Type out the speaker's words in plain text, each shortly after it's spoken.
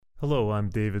Hello, I'm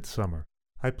David Summer.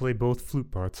 I play both flute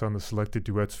parts on the Selected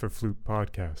Duets for Flute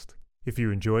podcast. If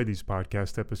you enjoy these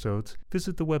podcast episodes,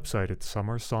 visit the website at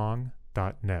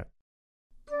summersong.net.